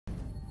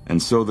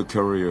And so the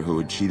courier who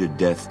had cheated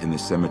death in the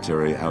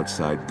cemetery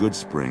outside Good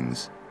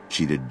Springs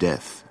cheated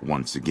death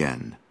once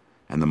again,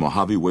 and the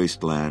Mojave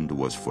Wasteland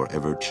was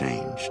forever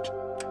changed.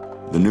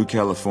 The new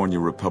California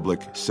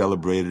Republic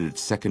celebrated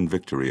its second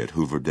victory at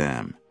Hoover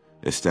Dam,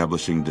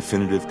 establishing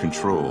definitive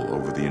control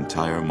over the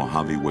entire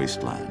Mojave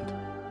Wasteland.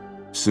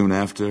 Soon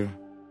after,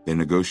 they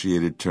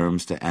negotiated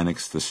terms to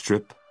annex the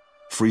Strip,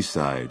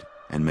 Freeside,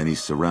 and many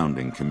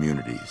surrounding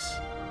communities.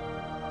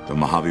 The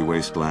Mojave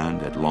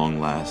Wasteland, at long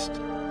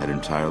last, had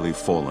entirely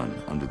fallen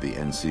under the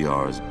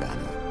NCR's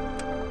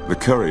banner. The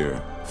courier,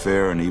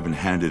 fair and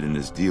even-handed in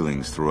his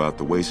dealings throughout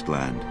the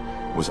wasteland,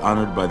 was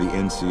honored by the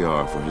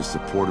NCR for his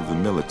support of the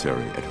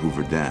military at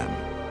Hoover Dam.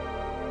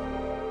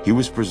 He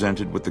was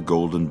presented with the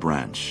Golden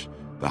Branch,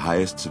 the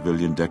highest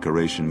civilian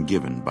decoration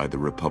given by the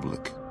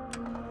Republic.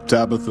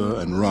 Tabitha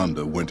and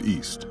Rhonda went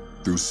east,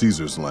 through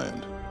Caesar's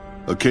land.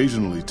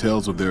 Occasionally,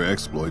 tales of their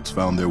exploits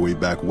found their way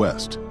back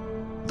west,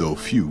 though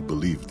few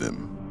believed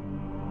them.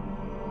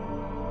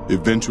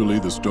 Eventually,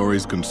 the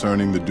stories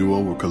concerning the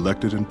duo were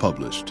collected and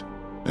published,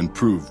 and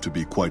proved to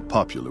be quite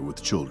popular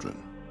with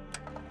children.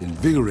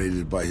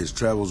 Invigorated by his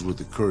travels with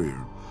the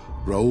courier,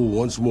 Raul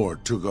once more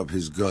took up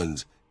his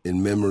guns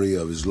in memory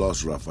of his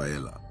lost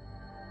Rafaela.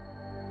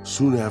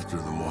 Soon after,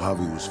 the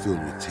Mojave was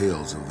filled with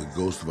tales of the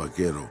ghost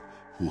vaquero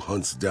who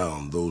hunts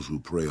down those who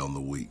prey on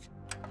the weak.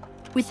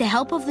 With the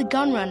help of the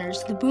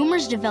gunrunners, the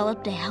boomers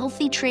developed a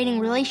healthy trading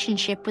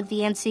relationship with the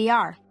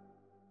NCR.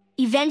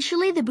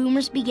 Eventually, the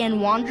boomers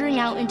began wandering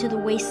out into the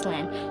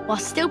wasteland while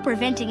still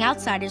preventing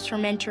outsiders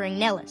from entering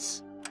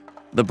Nellis.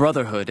 The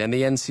Brotherhood and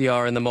the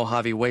NCR in the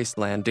Mojave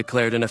Wasteland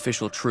declared an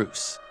official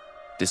truce,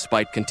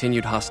 despite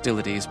continued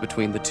hostilities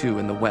between the two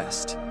in the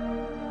West.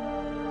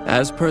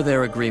 As per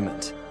their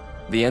agreement,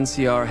 the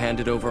NCR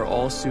handed over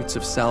all suits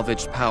of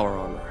salvaged power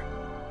armor,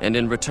 and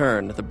in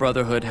return, the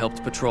Brotherhood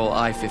helped patrol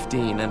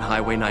I-15 and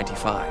Highway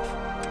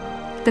 95.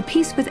 The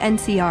peace with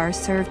NCR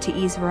served to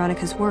ease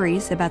Veronica's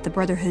worries about the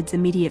Brotherhood's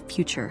immediate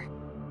future.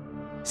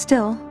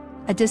 Still,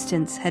 a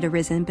distance had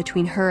arisen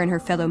between her and her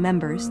fellow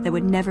members that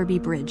would never be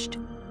bridged.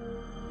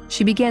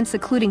 She began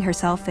secluding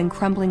herself in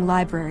crumbling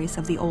libraries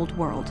of the old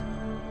world,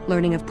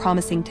 learning of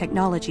promising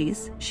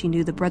technologies she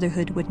knew the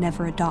Brotherhood would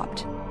never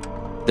adopt.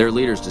 Their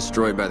leaders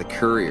destroyed by the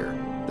courier,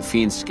 the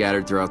fiends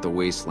scattered throughout the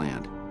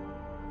wasteland.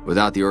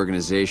 Without the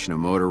organization of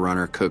Motor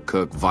Runner,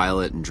 Cook,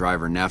 Violet, and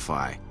Driver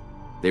Nephi,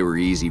 they were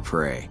easy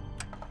prey.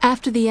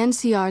 After the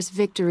NCR's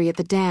victory at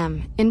the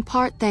dam, in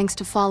part thanks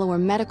to follower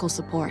medical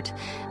support,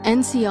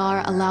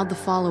 NCR allowed the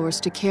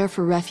followers to care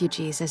for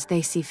refugees as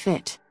they see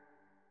fit.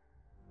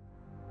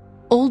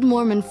 Old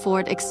Mormon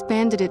Fort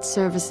expanded its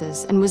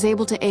services and was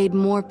able to aid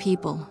more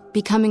people,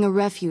 becoming a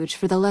refuge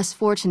for the less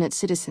fortunate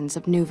citizens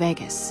of New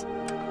Vegas.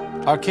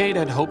 Arcade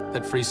had hoped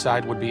that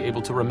Freeside would be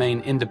able to remain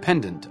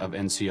independent of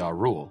NCR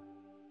rule.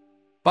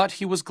 But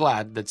he was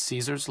glad that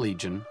Caesar's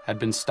Legion had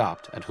been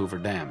stopped at Hoover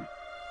Dam.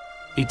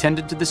 He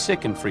tended to the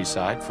sick in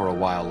Freeside for a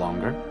while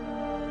longer,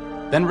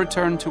 then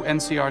returned to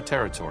NCR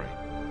territory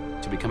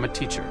to become a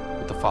teacher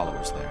with the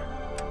followers there.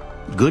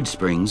 Good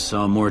Springs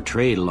saw more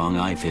trade along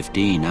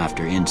I-15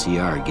 after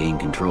NCR gained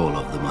control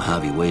of the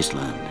Mojave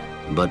Wasteland,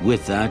 but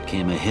with that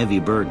came a heavy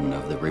burden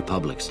of the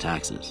Republic's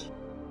taxes.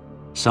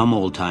 Some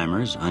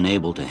old-timers,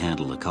 unable to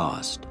handle the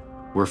cost,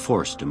 were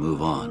forced to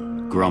move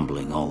on,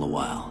 grumbling all the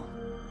while.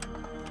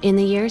 In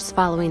the years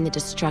following the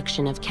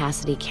destruction of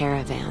Cassidy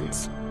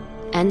caravans,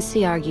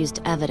 NCR used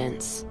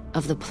evidence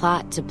of the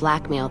plot to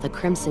blackmail the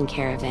Crimson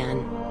Caravan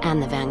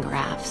and the Van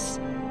Graffs.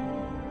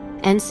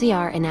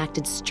 NCR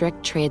enacted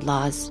strict trade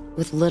laws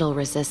with little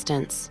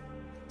resistance,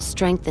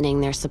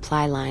 strengthening their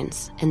supply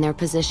lines and their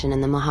position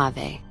in the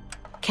Mojave.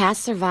 Cass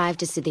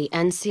survived to see the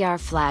NCR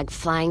flag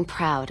flying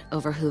proud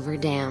over Hoover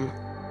Dam,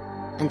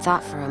 and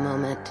thought for a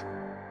moment,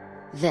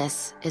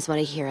 this is what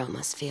a hero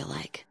must feel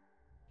like.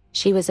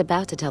 She was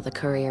about to tell the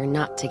courier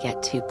not to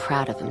get too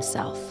proud of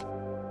himself.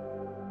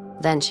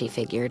 Then she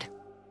figured,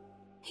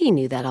 he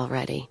knew that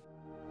already.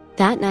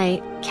 That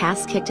night,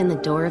 Cass kicked in the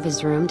door of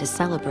his room to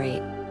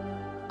celebrate,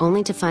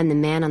 only to find the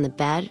man on the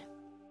bed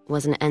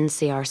was an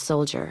NCR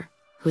soldier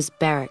whose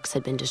barracks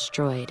had been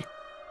destroyed.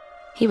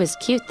 He was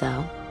cute,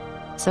 though,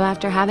 so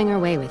after having her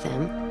way with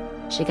him,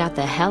 she got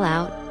the hell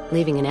out,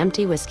 leaving an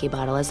empty whiskey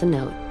bottle as a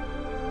note.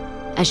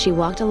 As she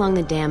walked along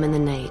the dam in the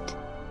night,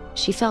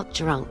 she felt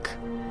drunk,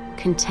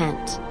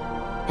 content,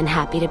 and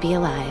happy to be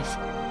alive,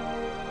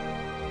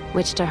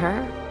 which to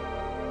her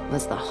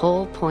was the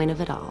whole point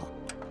of it all.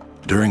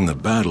 During the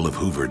Battle of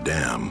Hoover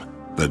Dam,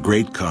 the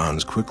Great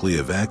Khans quickly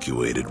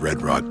evacuated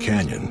Red Rock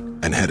Canyon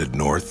and headed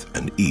north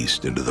and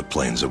east into the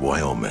plains of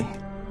Wyoming.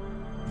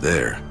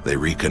 There, they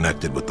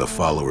reconnected with the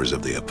followers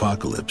of the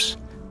Apocalypse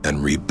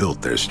and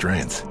rebuilt their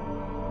strength.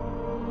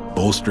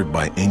 Bolstered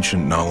by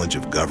ancient knowledge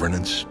of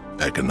governance,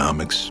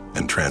 economics,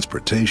 and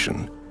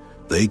transportation,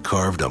 they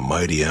carved a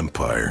mighty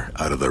empire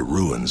out of the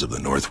ruins of the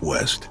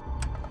Northwest.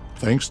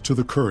 Thanks to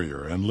the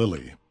courier and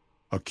Lily,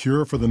 a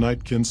cure for the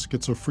Nightkin's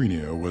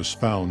schizophrenia was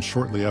found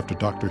shortly after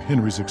Dr.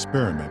 Henry's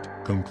experiment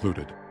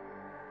concluded.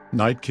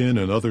 Nightkin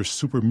and other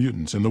super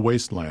mutants in the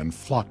wasteland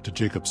flocked to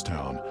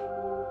Jacobstown,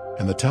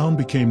 and the town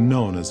became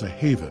known as a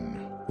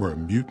haven where a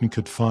mutant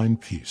could find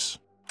peace.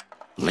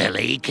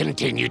 Lily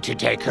continued to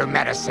take her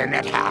medicine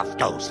at half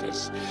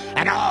doses,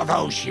 and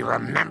although she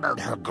remembered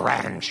her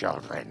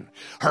grandchildren,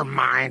 her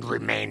mind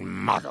remained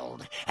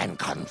muddled and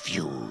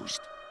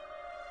confused.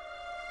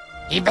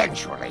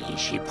 Eventually,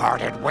 she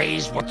parted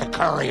ways with the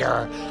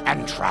courier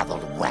and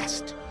traveled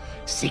west,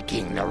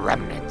 seeking the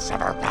remnants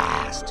of her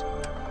past.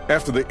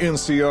 After the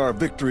NCR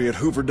Victory at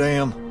Hoover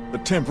Dam, the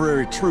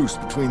temporary truce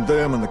between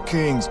them and the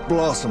Kings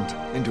blossomed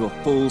into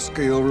a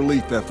full-scale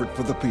relief effort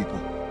for the people.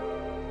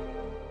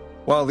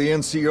 While the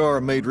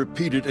NCR made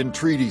repeated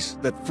entreaties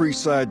that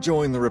Freeside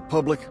join the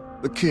Republic,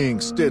 the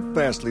Kings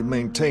steadfastly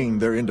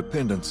maintained their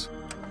independence.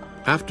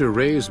 After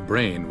Ray's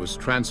brain was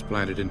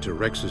transplanted into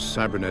Rex's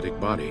cybernetic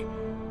body,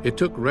 it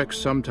took Rex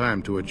some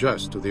time to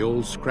adjust to the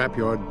old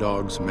scrapyard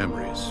dog's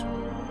memories.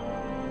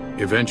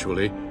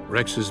 Eventually,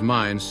 Rex's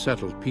mind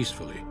settled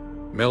peacefully,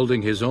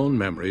 melding his own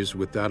memories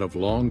with that of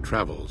long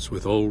travels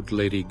with old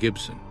Lady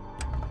Gibson.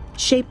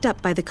 Shaped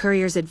up by the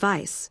courier's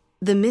advice,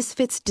 the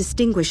Misfits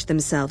distinguished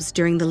themselves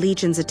during the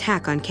Legion's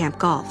attack on Camp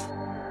Golf.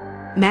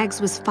 Mags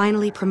was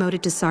finally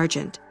promoted to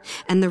sergeant,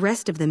 and the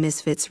rest of the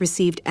Misfits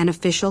received an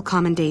official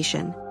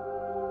commendation.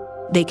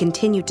 They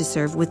continued to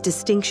serve with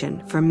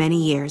distinction for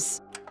many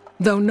years.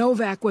 Though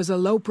Novak was a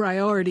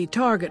low-priority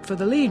target for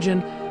the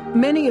Legion,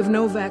 many of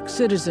Novak's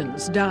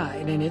citizens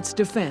died in its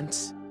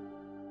defense.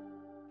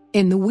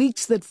 In the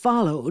weeks that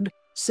followed,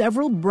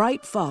 several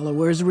bright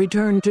followers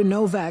returned to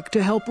Novak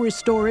to help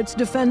restore its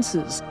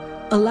defenses,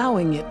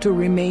 allowing it to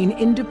remain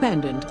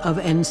independent of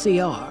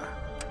NCR.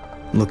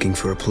 Looking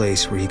for a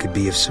place where he could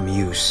be of some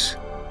use,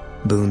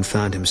 Boone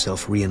found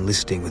himself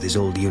re-enlisting with his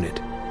old unit.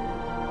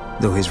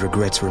 Though his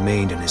regrets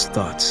remained in his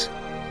thoughts,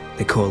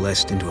 they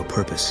coalesced into a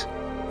purpose,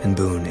 and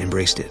Boone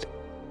embraced it.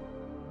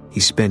 He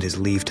spent his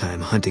leave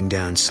time hunting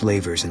down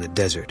slavers in the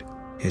desert,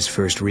 his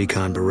first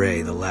recon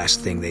beret the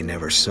last thing they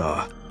never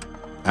saw.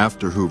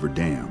 After Hoover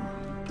Dam,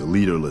 the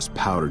leaderless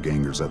powder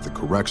gangers at the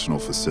correctional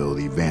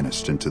facility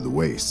vanished into the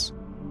wastes,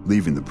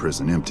 leaving the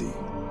prison empty.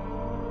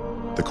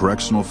 The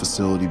correctional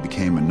facility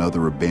became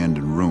another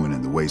abandoned ruin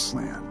in the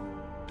wasteland,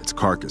 its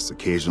carcass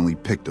occasionally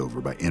picked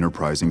over by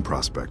enterprising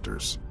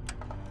prospectors.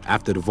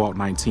 After the Vault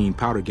 19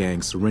 powder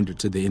gang surrendered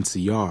to the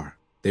NCR,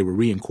 they were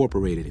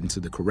reincorporated into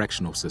the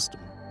correctional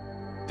system.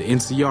 The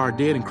NCR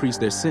did increase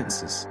their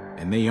sentences,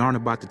 and they aren't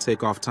about to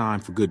take off time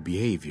for good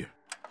behavior.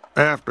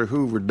 After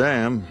Hoover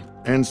Dam,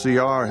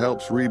 NCR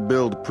helps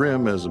rebuild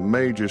Prim as a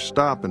major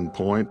stopping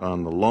point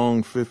on the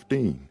Long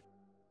 15.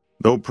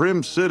 Though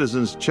Prim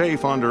citizens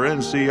chafe under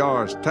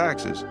NCR's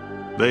taxes,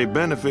 they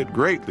benefit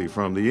greatly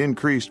from the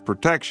increased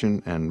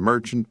protection and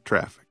merchant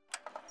traffic.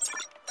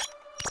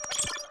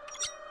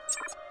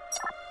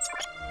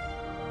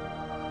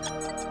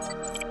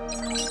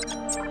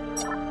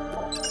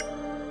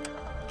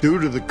 Due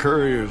to the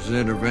courier's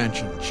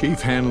intervention, Chief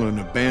Hanlon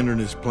abandoned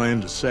his plan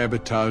to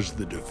sabotage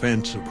the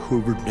defense of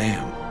Hoover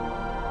Dam.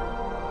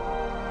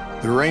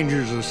 The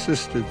Rangers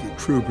assisted the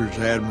troopers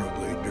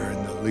admirably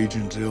during the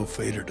Legion's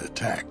ill-fated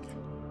attack.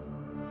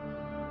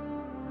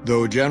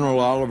 Though General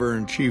Oliver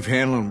and Chief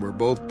Hanlon were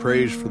both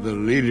praised for their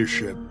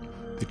leadership,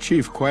 the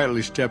chief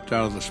quietly stepped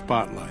out of the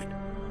spotlight.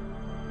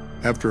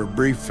 After a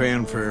brief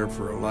fanfare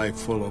for a life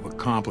full of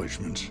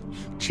accomplishments,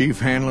 Chief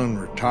Hanlon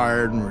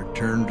retired and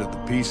returned to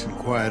the peace and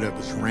quiet of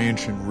his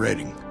ranch in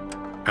Redding.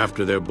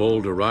 After their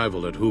bold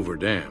arrival at Hoover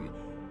Dam,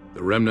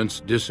 the remnants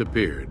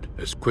disappeared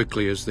as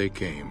quickly as they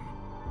came.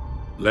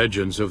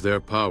 Legends of their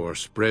power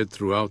spread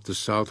throughout the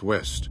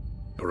Southwest,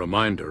 a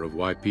reminder of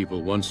why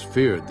people once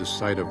feared the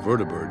sight of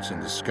vertibirds in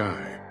the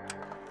sky.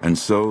 And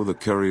so the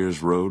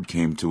courier's road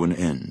came to an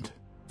end,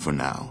 for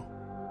now.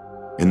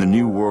 In the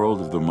new world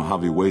of the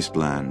Mojave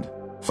Wasteland,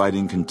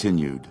 fighting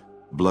continued,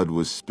 blood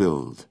was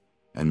spilled,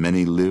 and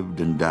many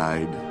lived and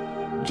died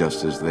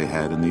just as they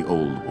had in the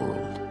old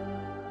world.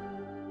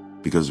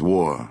 Because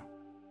war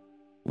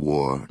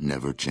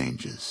never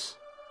changes.